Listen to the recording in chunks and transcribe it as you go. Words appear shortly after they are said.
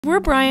We're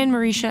Brian,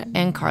 Marisha,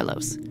 and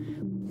Carlos.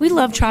 We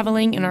love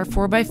traveling in our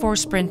 4x4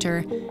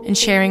 Sprinter and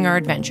sharing our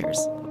adventures.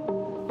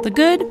 The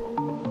good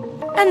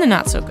and the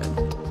not so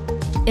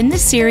good. In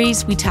this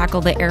series, we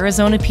tackle the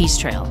Arizona Peace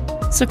Trail.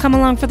 So come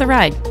along for the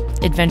ride.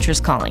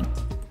 Adventure's calling.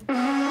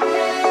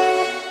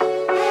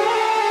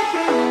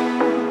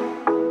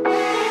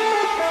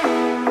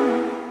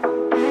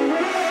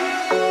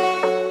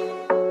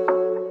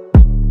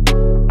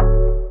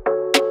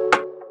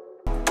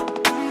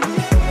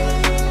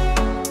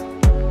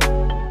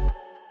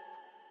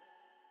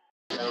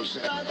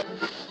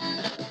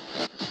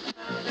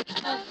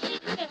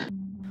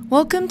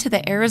 Welcome to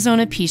the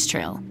Arizona Peace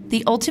Trail,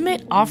 the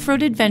ultimate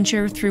off-road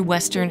adventure through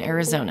western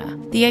Arizona.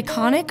 The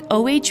iconic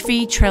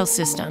OHV trail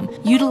system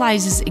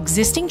utilizes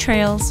existing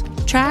trails,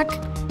 track,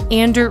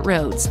 and dirt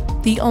roads.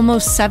 The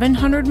almost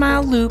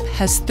 700-mile loop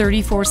has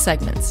 34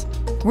 segments.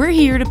 We're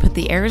here to put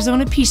the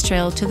Arizona Peace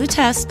Trail to the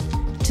test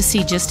to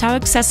see just how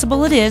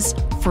accessible it is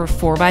for a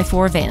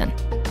 4x4 van.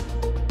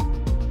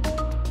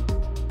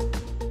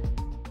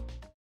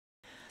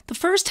 The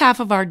first half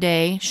of our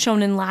day,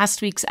 shown in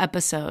last week's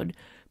episode,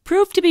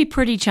 proved to be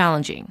pretty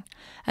challenging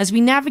as we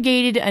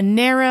navigated a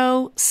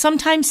narrow,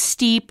 sometimes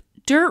steep,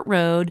 dirt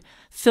road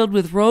filled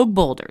with rogue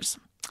boulders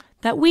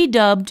that we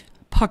dubbed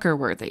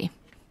pucker-worthy.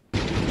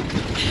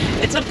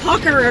 It's a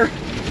puckerer.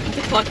 It's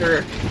a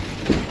puckerer.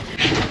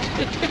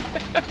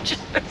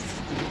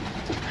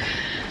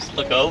 Just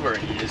look over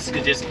and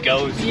it just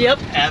goes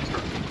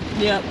forever.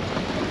 Yep.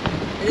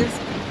 It's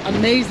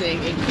amazing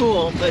and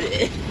cool, but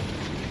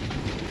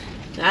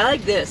I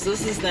like this.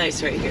 This is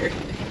nice right here.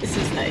 This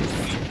is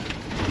nice.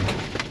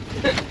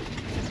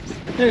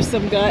 There's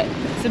some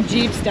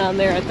Jeeps down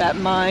there at that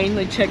mine,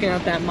 like checking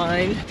out that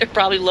mine. They're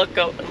probably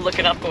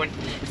looking up going,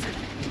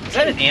 Is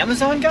that an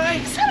Amazon guy?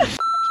 is that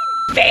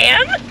a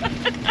van?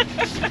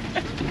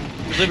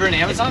 Delivering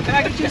Amazon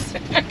packages?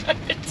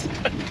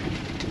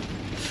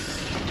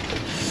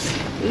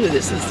 Ooh,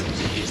 this is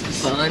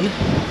fun.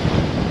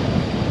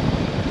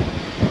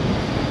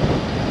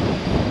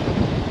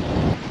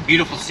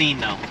 Beautiful scene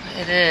though.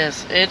 It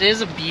is. It is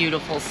a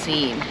beautiful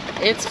scene.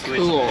 It's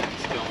cool.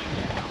 Switchback's going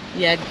down.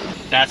 Yeah.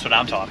 That's what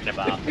I'm talking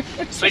about.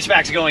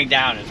 Switchback's going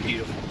down is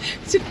beautiful.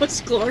 It's the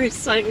most glorious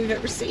sight we've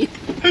ever seen.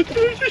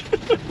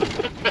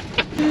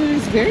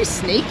 It's very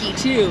snaky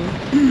too.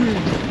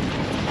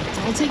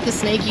 I'll take the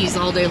snakies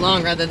all day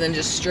long rather than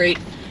just straight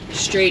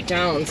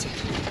downs.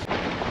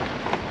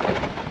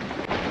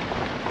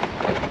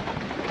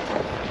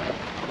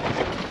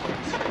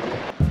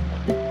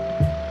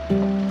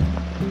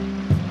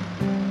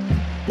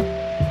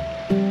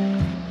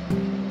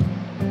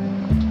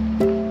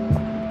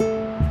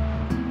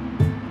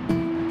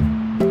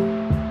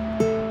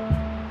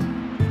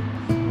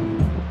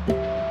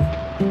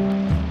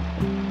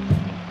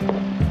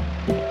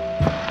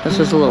 This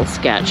was a little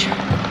sketch.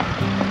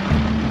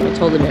 I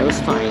told him it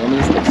was fine, and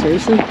he's like,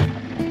 seriously?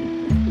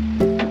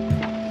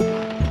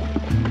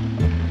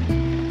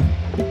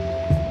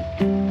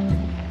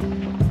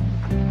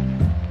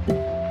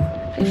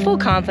 I have full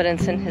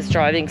confidence in his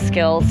driving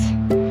skills.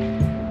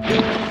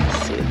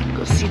 Let's see if we can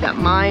go see that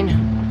mine,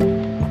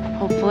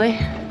 hopefully.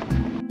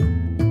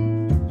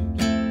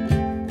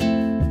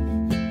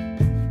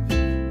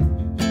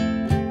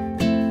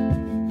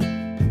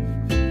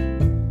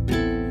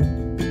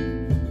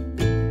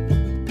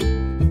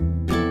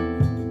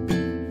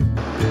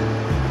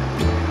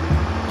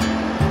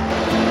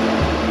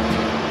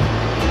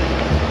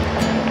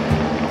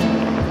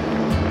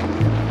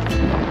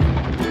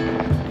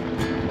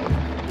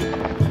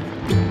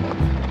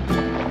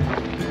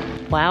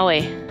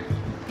 Wowie.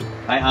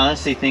 I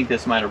honestly think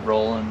this might have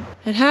rollen.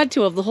 It had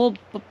to have. The whole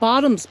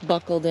bottom's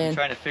buckled in. I'm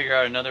trying to figure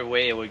out another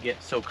way it would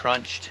get so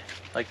crunched,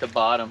 like the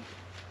bottom.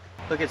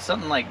 Look, it's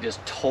something like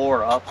just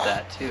tore up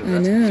that too.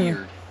 That's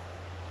weird.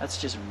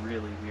 That's just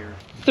really weird.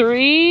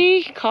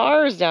 3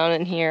 cars down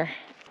in here.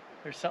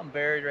 There's something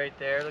buried right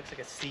there. Looks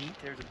like a seat.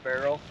 There's a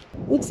barrel.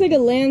 Looks like a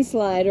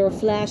landslide or a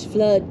flash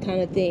flood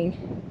kind of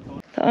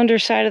thing. The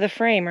underside of the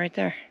frame right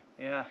there.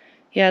 Yeah.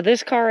 Yeah,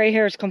 this car right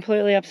here is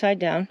completely upside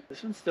down.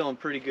 This one's still in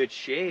pretty good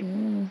shape.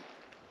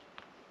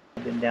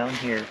 I've been down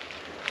here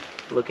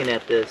looking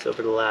at this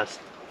over the last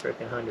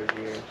freaking 100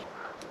 years.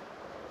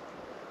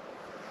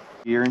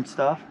 Gear and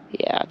stuff?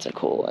 Yeah, it's a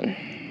cool one.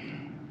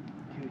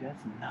 Dude,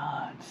 that's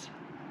nuts.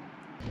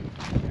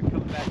 They're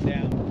coming back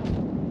down.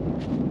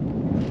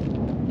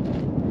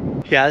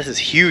 Yeah, this is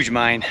huge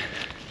mine.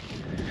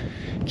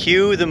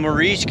 Cue the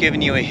Maurice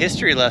giving you a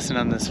history lesson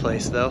on this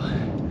place though.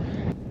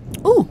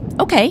 Ooh,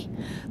 okay.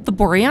 The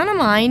Boreana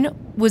mine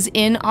was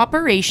in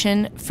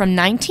operation from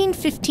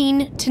 1915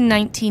 to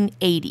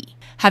 1980,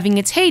 having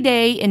its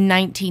heyday in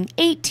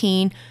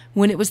 1918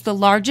 when it was the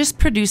largest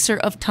producer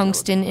of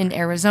tungsten in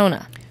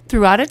Arizona.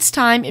 Throughout its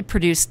time, it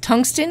produced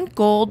tungsten,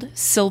 gold,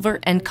 silver,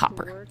 and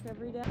copper.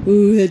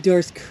 Ooh, that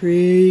door's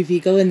creepy.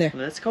 Go in there.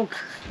 Let's go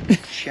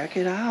check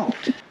it out.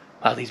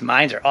 Wow, these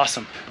mines are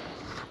awesome.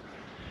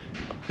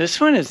 This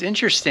one is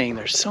interesting.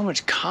 There's so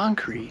much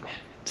concrete.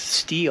 It's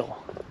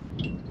steel.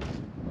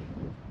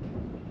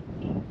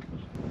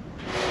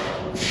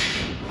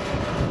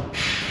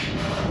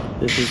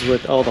 This is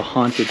what all the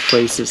haunted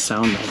places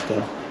sound like,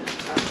 though.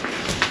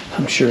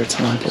 I'm sure it's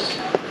haunted.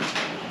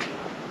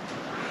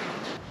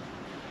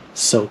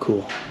 So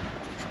cool.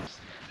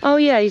 Oh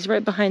yeah, he's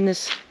right behind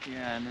this.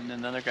 Yeah, and then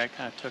another guy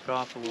kind of took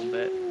off a little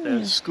bit.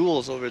 The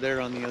school's over there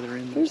on the other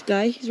end. There's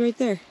Guy, he's right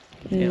there.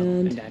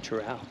 And yeah,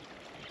 natural.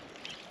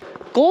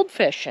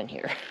 goldfish in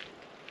here.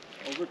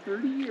 Over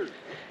 30 years.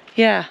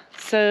 Yeah,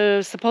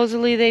 so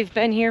supposedly they've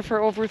been here for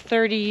over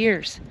 30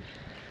 years.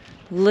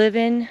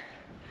 Living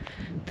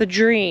the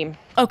dream.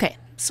 Okay,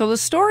 so the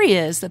story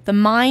is that the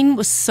mine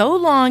was so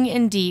long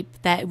and deep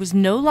that it was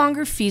no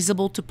longer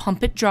feasible to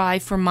pump it dry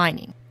for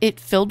mining. It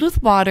filled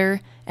with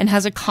water and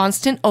has a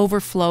constant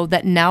overflow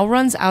that now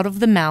runs out of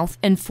the mouth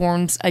and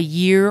forms a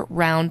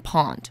year-round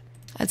pond.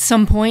 At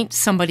some point,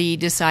 somebody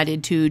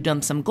decided to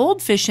dump some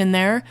goldfish in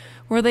there,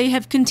 where they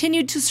have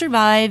continued to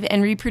survive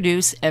and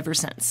reproduce ever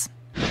since.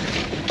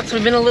 So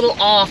we've been a little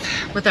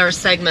off with our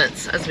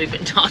segments as we've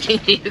been talking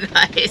to you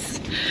guys.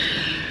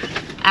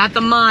 At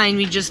the mine,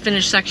 we just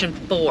finished section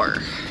 4.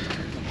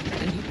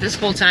 And this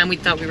whole time we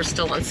thought we were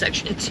still on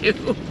section 2,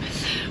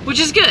 which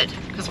is good,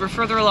 because we're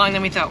further along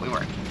than we thought we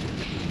were.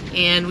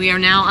 And we are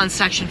now on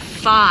section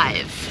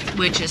 5,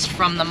 which is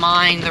from the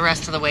mine the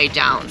rest of the way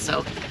down.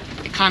 So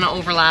they kind of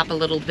overlap a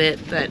little bit,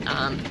 but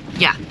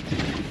yeah.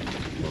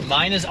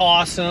 Mine is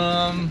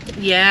awesome.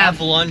 Yeah. Have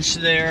lunch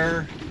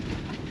there.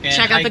 And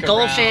check out the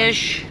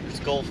goldfish. There's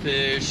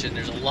goldfish, and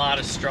there's a lot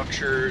of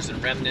structures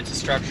and remnants of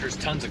structures,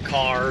 tons of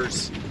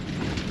cars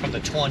from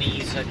the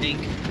 20s, I think.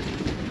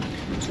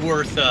 It's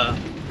worth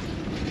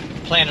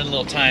planning a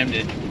little time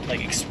to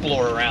like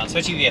explore around,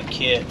 especially if you have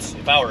kids.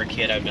 If I were a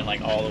kid, I'd been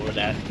like all over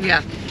that.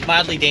 Yeah.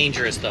 Mildly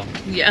dangerous though.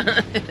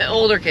 Yeah,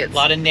 older kids. A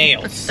lot of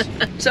nails.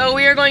 So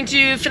we are going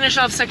to finish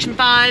off section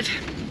 5,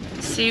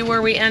 see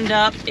where we end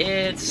up.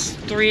 It's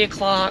 3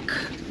 o'clock.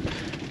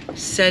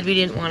 Said we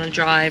didn't want to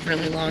drive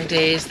really long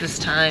days this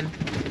time.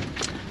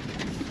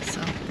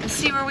 So we'll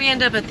see where we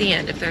end up at the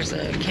end, if there's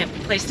a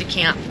place to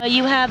camp.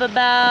 You have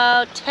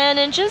about 10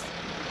 inches.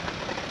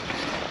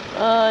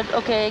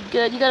 Okay,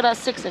 good. You got about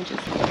 6 inches.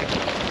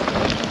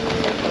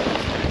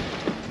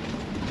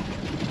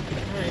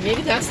 Alright,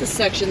 maybe that's the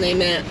section they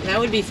meant. That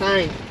would be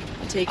fine.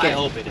 I'll take it. I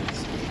hope it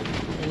is.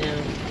 I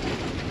know.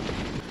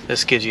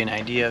 This gives you an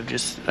idea of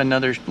just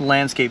another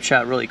landscape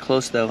shot really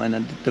close though, and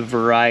the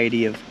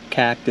variety of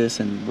cactus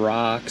and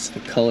rocks, the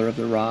color of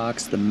the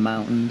rocks, the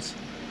mountains.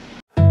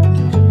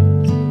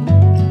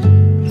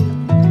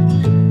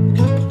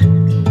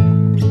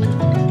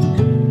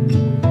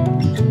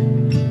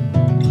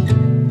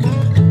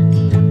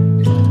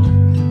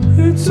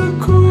 It's a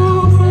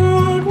cool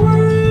hard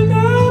wind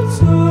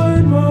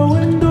outside my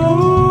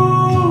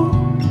window.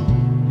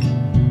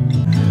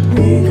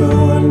 We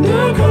go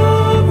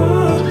undercover,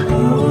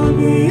 I wanna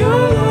be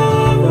your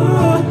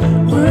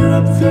lover. We're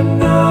up through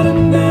night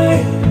and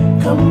day.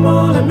 Come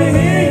on, let me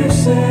hear you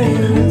say,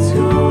 let's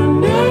go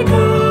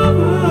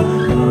undercover.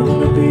 I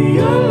wanna be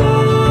your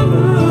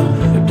lover.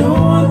 I don't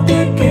want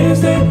the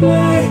games they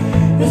play.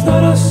 It's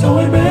not us, so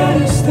we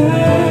better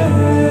stay.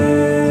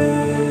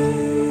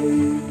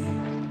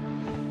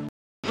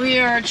 We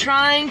are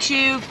trying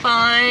to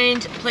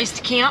find a place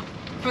to camp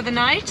for the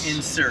night.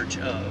 In search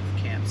of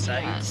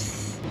campsites.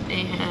 Yes.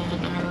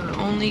 And our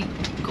only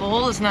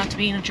goal is not to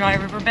be in a dry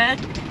riverbed.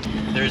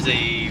 There's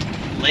a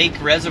lake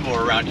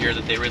reservoir around here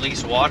that they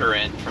release water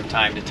in from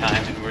time to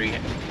time, and we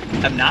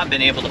have not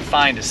been able to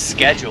find a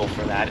schedule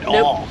for that at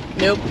all.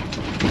 Nope.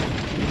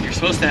 They're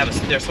supposed to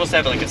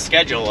have like a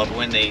schedule of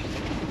when they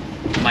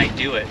might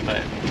do it,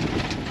 but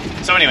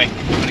so anyway,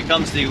 when it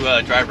comes to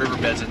dry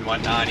riverbeds and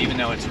whatnot, even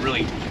though it's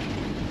really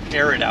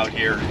arid out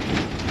here,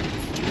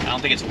 I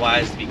don't think it's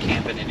wise to be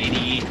camping in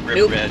any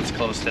riverbeds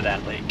close to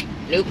that lake.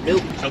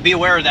 Nope. So be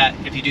aware of that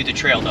if you do the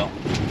trail though.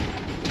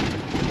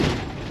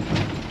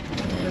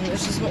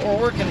 This is what we're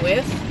working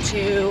with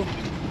to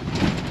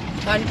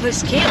find a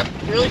place to camp.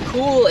 Really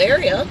cool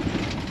area.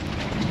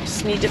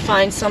 Just need to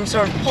find some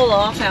sort of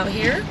pull-off out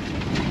here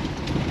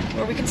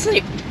where we can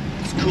sleep.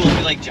 It's cool if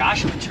you like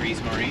Joshua trees,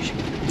 Maurice.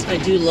 I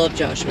do love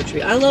Joshua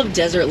Tree. I love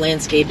desert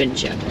landscape in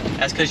general.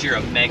 That's because you're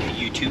a mega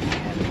YouTube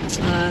fan.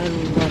 I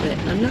love it.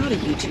 I'm not a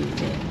YouTube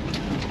fan.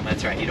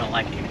 That's right, you don't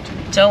like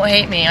YouTube. Don't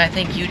hate me. I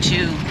think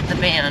U2, the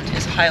band,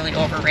 is highly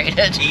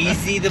overrated.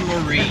 Easy the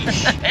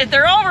Maurice.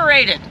 They're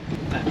overrated.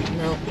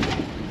 No.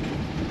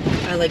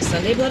 I like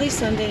Sunday Bloody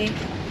Sunday.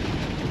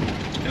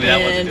 Maybe that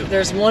was a good one.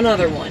 There's one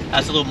other one.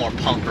 That's a little more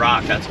punk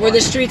rock, that's Where why.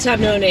 the Streets Have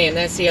No Name.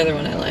 That's the other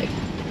one I like.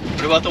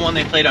 What about the one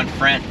they played on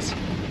Friends?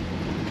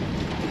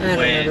 I don't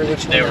remember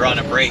which one they were that on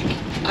a is. break.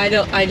 I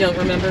don't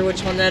remember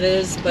which one that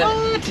is, but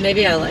What?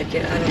 maybe I like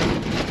it. I don't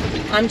know.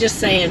 I'm just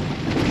saying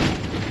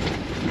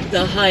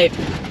the hype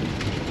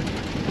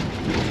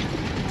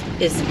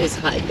is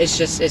hype. It's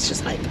just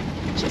hype.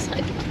 It's just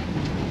hype.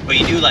 But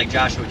you do like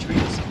Joshua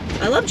trees.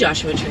 I love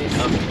Joshua trees.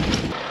 Okay.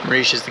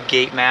 Maurice is the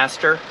gate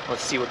master.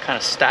 Let's see what kind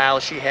of style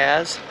she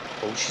has.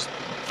 Oh, she's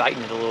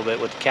fighting it a little bit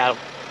with the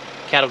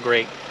cattle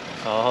grate.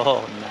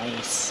 Oh,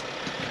 nice.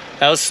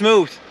 That was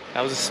smooth.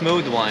 That was a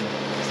smooth one.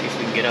 Let's see if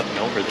we can get up and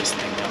over this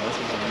thing now. This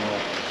is a little...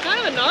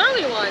 kind of a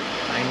gnarly one.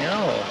 I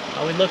know.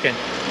 How are we looking?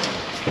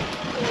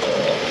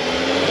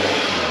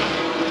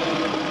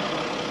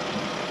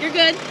 You're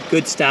good.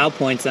 Good style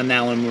points on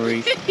that one,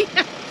 Maurice. Yeah.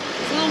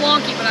 It's a little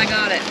wonky, but I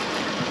got it.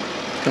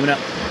 Coming up,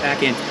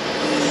 back in.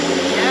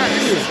 Yeah,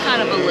 this is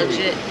kind of a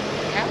legit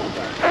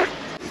caliber.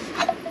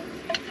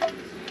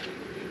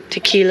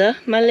 Tequila,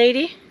 my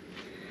lady.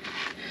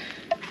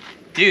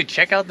 Dude,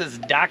 check out this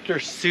Dr.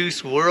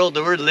 Seuss world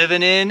that we're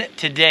living in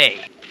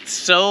today.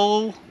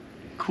 So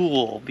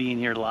cool being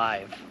here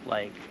live.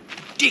 Like,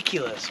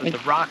 ridiculous with the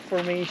rock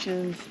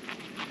formations.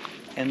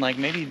 And like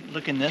maybe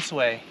looking this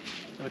way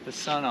with the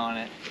sun on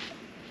it.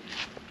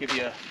 Give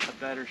you a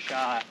better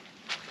shot.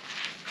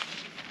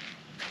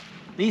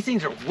 These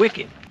things are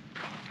wicked.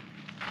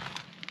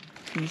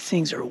 These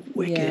things are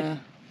wicked. Yeah,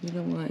 you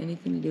don't want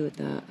anything to do with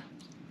that.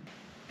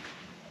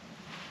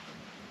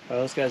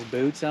 Oh, this guy's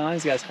boots on.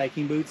 He's got his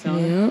hiking boots on.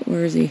 Yeah,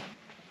 where is he?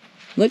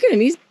 Look at him,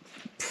 he's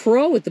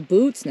pro with the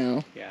boots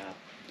now. Yeah.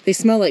 They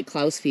smell like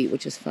Klaus feet,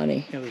 which is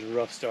funny. It was a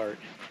rough start.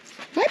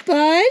 Hi,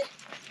 bud.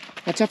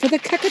 Watch out for the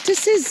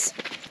cactuses.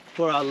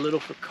 Pour out a little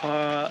for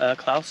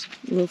Klaus.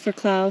 A little for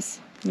Klaus.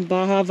 And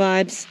Baja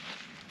vibes.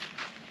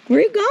 Where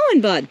are you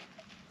going, bud?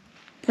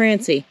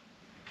 Prancy.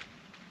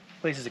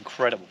 Place is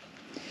incredible.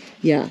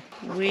 Yeah.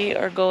 We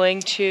are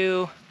going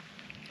to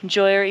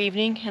enjoy our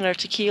evening and our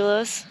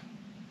tequilas.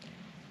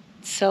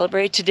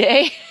 Celebrate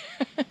today.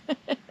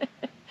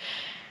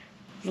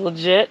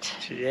 Legit.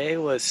 Today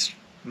was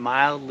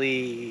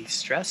mildly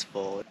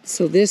stressful.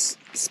 So this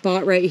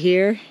spot right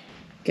here, you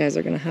guys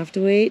are gonna have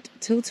to wait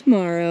till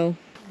tomorrow.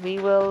 We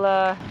will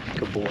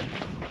Good boy.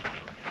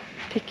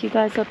 pick you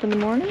guys up in the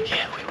morning.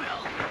 Yeah, we will.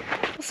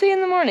 We'll see you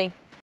in the morning.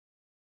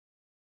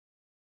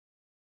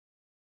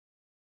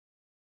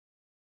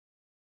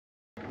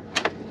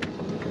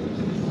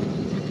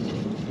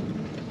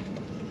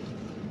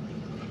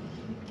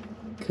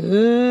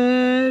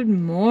 Good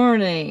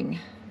morning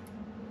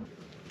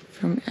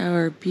from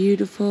our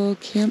beautiful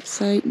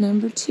campsite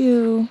number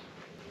 2.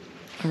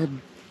 Our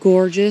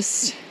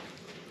gorgeous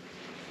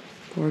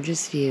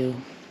view.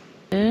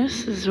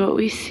 This is what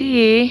we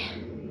see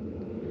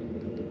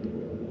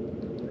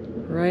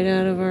right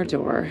out of our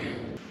door.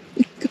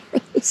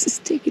 Carlos is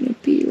taking a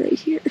pee right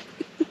here.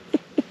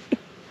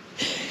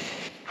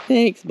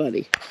 Thanks,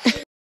 buddy.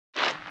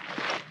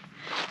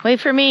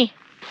 Wait for me.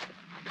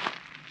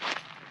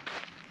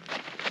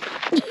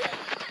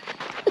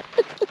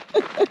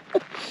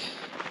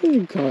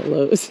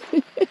 Carlos.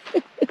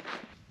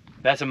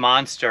 That's a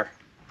monster.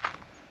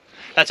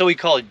 That's what we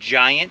call a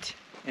giant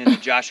in the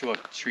Joshua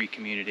Tree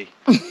community.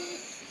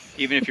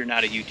 Even if you're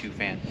not a U2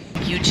 fan.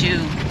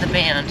 U2, the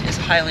band, is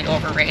highly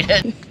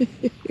overrated.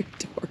 You're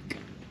dork.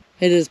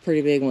 It is a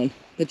pretty big one.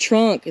 The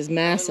trunk is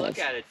massive. Look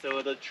at it.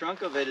 So the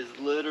trunk of it is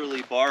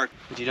literally bark,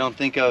 which you don't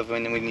think of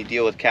when you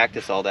deal with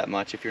cactus all that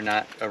much if you're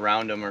not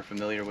around them or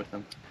familiar with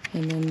them.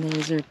 And then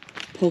those are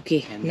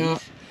pokey, And not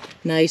these?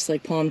 nice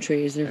like palm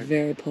trees. They're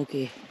very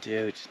pokey.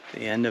 Dude,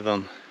 the end of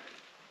them.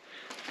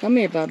 Come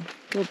here, bub.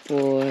 Good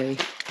boy.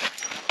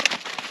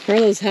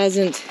 Carlos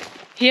hasn't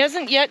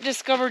yet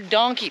discovered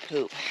donkey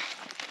poop.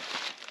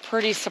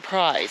 Pretty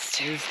surprised.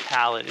 His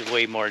palate is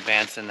way more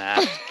advanced than that.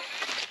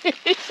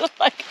 He's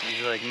like,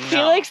 no. He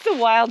likes the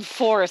wild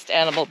forest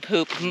animal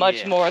poop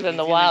much more than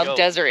the wild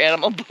desert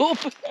animal poop.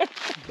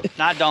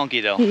 Not donkey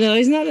though. No,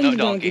 he's not into No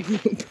donkey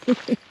poop.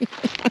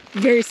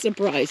 I'm very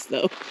surprised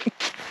though.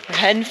 We're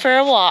heading for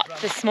a walk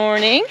this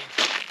morning.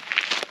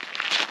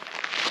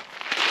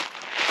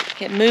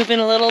 Get moving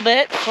a little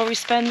bit before we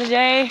spend the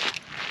day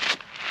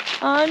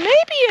on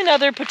maybe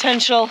another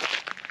potential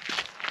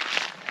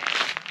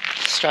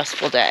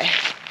stressful day.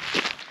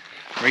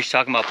 Are we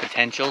talking about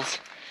potentials?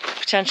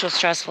 Potential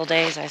stressful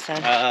days, I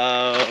said.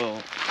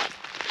 Oh.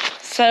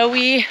 So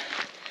we,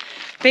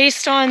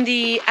 based on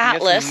the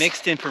atlas.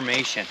 Mixed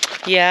information.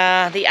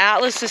 Yeah, the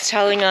atlas is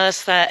telling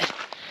us that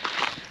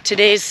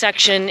today's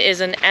section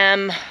is an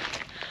M1.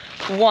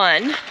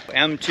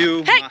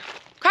 M2. Hey,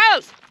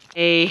 Carlos!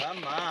 Hey,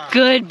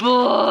 good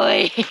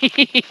boy.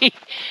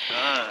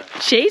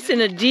 Chasing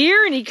a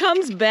deer and he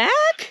comes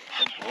back?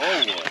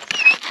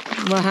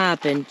 What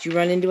happened? Did you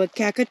run into a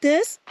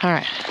cactus? All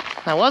right,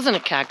 that wasn't a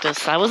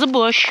cactus, that was a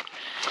bush.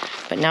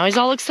 But now he's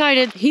all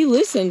excited. He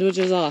listened, which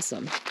is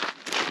awesome.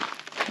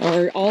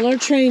 All our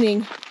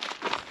training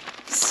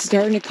is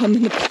starting to come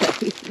into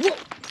play. Whoa.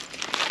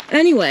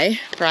 Anyway,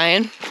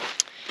 Brian.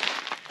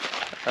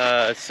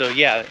 So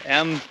yeah,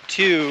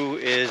 M2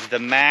 is the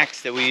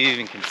max that we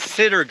even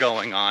consider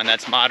going on.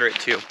 That's moderate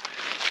too.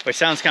 Which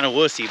sounds kind of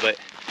wussy, but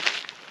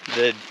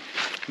the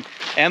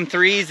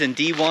M3s and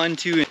D1,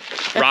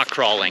 2, rock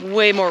crawling.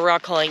 Way more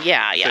rock crawling,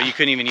 yeah. So you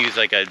couldn't even use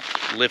like a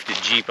lifted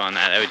Jeep on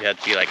that. That would have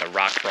to be like a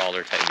rock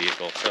crawler type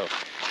vehicle. So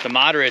the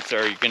moderates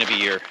are gonna be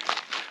your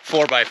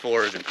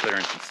 4x4s and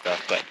clearance and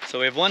stuff. But so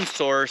we have one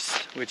source,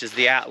 which is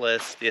the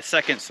Atlas. The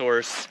second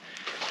source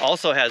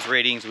also has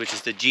ratings, which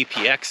is the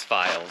GPX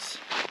files.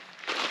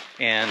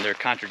 And they're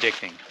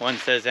contradicting. One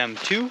says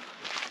M2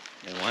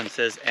 and one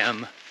says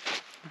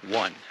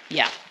M1.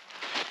 Yeah.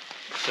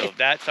 So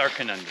that's our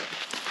conundrum.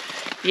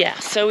 Yeah,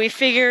 so we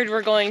figured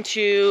we're going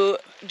to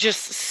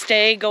just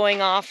stay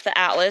going off the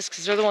Atlas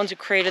because they're the ones who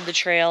created the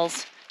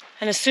trails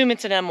and assume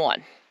it's an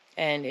M1.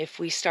 And if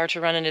we start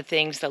to run into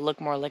things that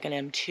look more like an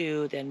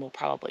M2, then we'll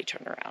probably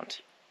turn around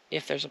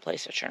if there's a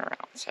place to turn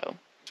around. So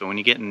when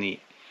you get in the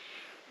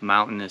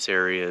mountainous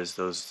areas,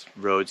 those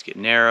roads get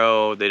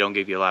narrow. They don't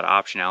give you a lot of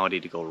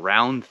optionality to go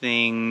around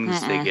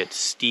things. They get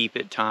steep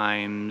at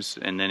times.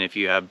 And then if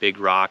you have big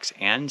rocks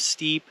and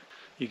steep,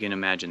 you can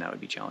imagine that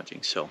would be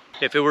challenging. So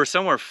if it were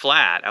somewhere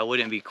flat, I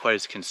wouldn't be quite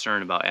as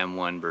concerned about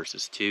M1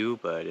 versus 2,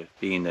 but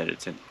being that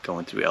it's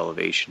going through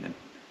elevation and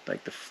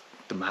like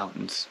the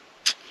mountains.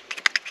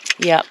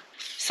 Yep.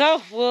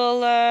 So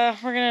we're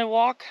gonna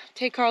walk,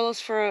 take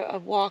Carlos for a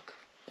walk,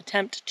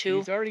 attempt 2.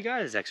 He's already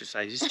got his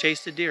exercise. He's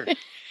chased a deer.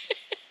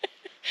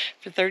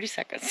 For 30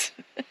 seconds.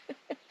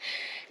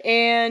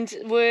 And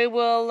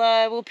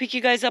we'll pick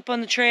you guys up on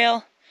the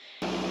trail.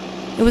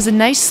 It was a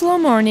nice slow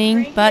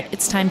morning, but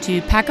it's time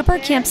to pack up our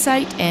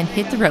campsite and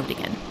hit the road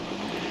again.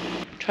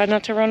 Try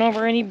not to run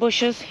over any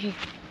bushes. He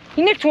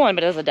nicked one,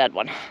 but it was a dead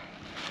one.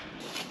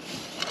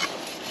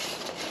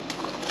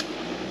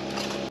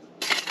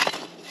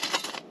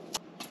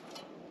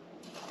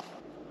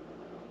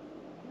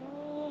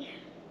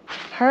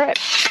 All right.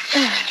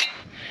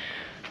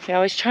 We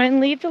always try and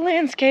leave the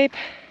landscape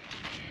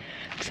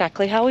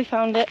exactly how we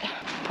found it.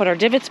 Put our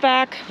divots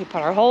back, we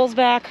put our holes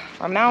back,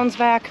 our mounds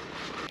back.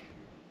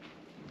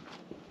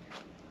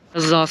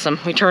 This is awesome.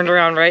 We turned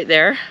around right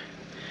there.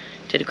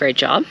 Did a great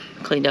job.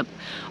 Cleaned up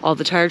all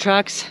the tire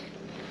tracks.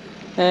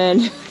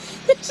 And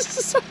this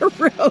is our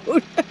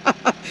road.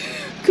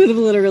 He could have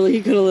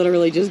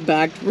literally just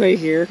backed right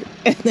here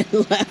and then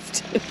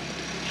left.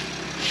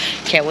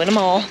 Can't win them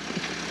all.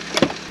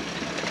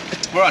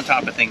 We're on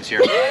top of things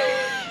here.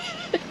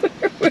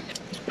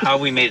 How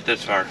we made it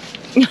this far?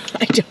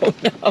 I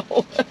don't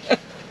know.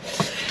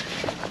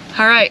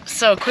 All right,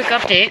 so quick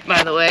update,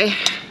 by the way,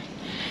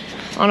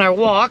 on our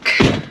walk.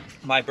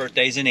 My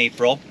birthday's in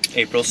April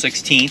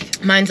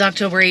 16th. Mine's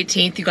October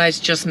 18th. You guys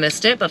just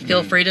missed it, but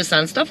feel free to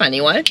send stuff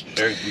anyway.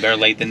 Better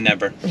late than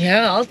never.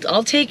 Yeah,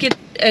 I'll take it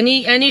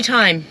any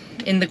time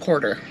in the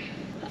quarter.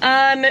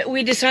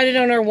 We decided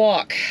on our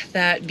walk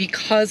that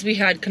because we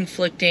had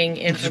conflicting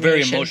information. It's a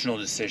very emotional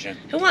decision.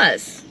 It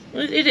was.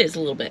 It is a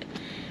little bit.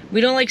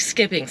 We don't like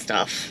skipping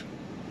stuff,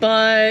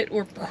 but we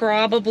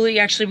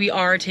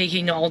are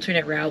taking the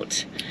alternate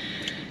route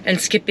and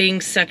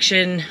skipping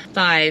section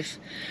 5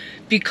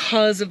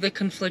 because of the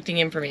conflicting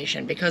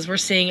information, because we're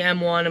seeing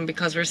M1 and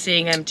because we're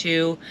seeing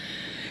M2.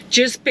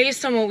 Just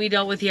based on what we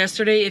dealt with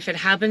yesterday, if it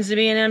happens to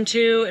be an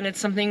M2 and it's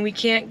something we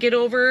can't get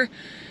over,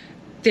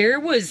 there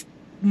was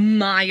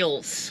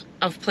miles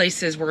of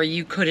places where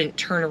you couldn't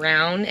turn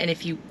around, and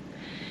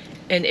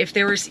if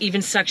there was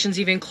even sections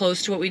even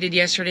close to what we did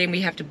yesterday and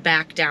we have to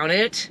back down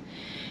it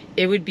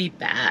would be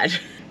bad.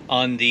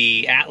 On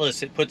the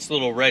Atlas, it puts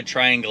little red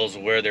triangles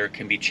where there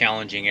can be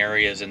challenging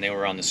areas, and they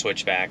were on the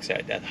switchbacks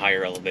at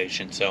higher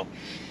elevation. So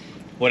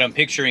what I'm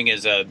picturing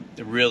is a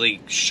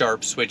really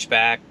sharp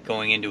switchback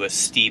going into a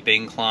steep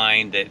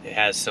incline that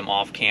has some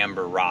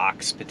off-camber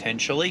rocks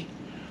potentially.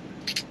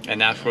 And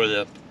that's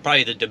where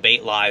probably the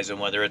debate lies on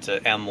whether it's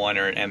an M1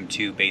 or an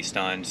M2 based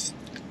on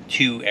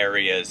 2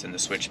 areas in the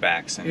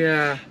switchbacks. And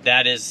yeah,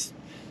 that is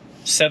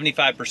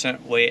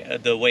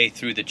 75% the way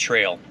through the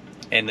trail,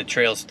 and the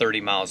trail's 30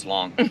 miles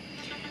long.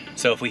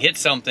 So if we hit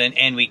something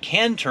and we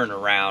can turn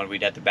around,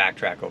 we'd have to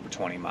backtrack over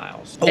 20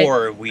 miles.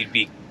 Or we'd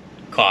be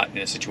caught in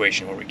a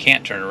situation where we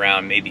can't turn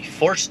around, maybe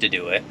forced to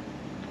do it.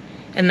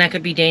 And that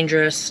could be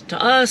dangerous to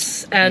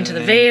us and to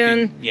the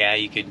van.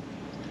 You could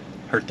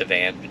hurt the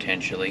van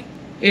potentially.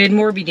 It'd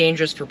more be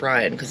dangerous for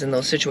Brian, because in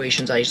those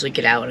situations I usually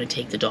get out and I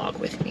take the dog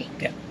with me.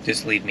 Yeah,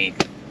 just leave me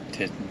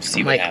to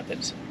see what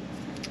happens.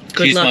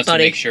 Good she just luck, wants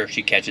buddy. to make sure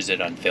she catches it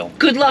on film.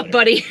 Good luck,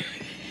 buddy.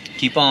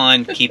 Keep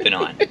on keeping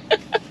on.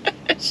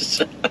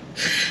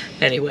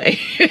 Anyway,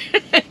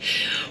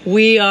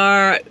 we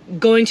are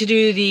going to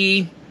do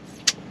the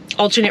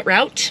alternate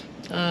route.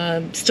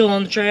 Still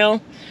on the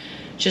trail,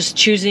 just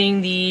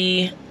choosing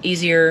the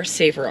easier,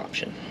 safer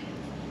option.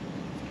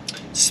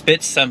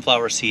 Spitz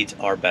sunflower seeds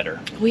are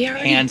better.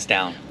 Hands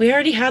down. We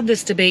already had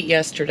this debate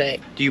yesterday.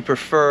 Do you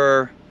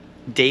prefer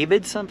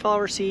David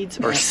sunflower seeds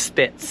or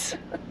Spitz?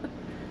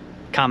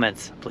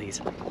 Comments, please.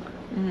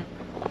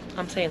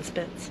 I'm saying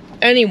Spitz.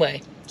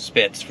 Anyway.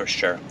 Spitz for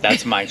sure.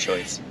 That's my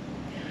choice.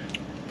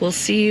 We'll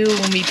see you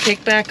when we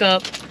pick back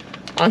up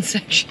on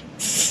section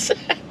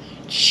 7.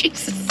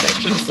 Jesus,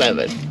 section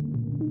 7.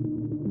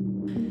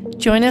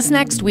 Join us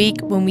next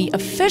week when we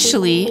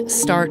officially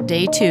start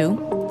day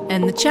 2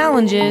 and the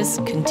challenges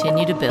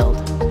continue to build.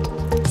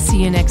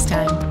 See you next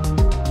time.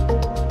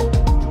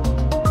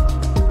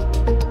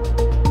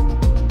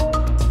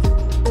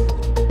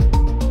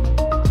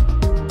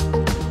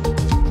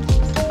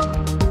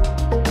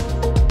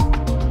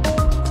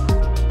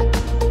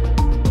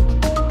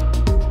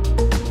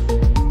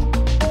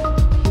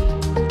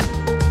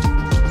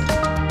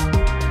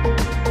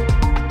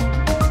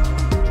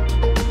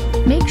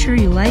 Make sure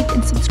you like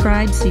and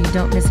subscribe so you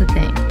don't miss a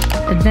thing.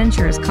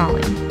 Adventure is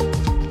calling.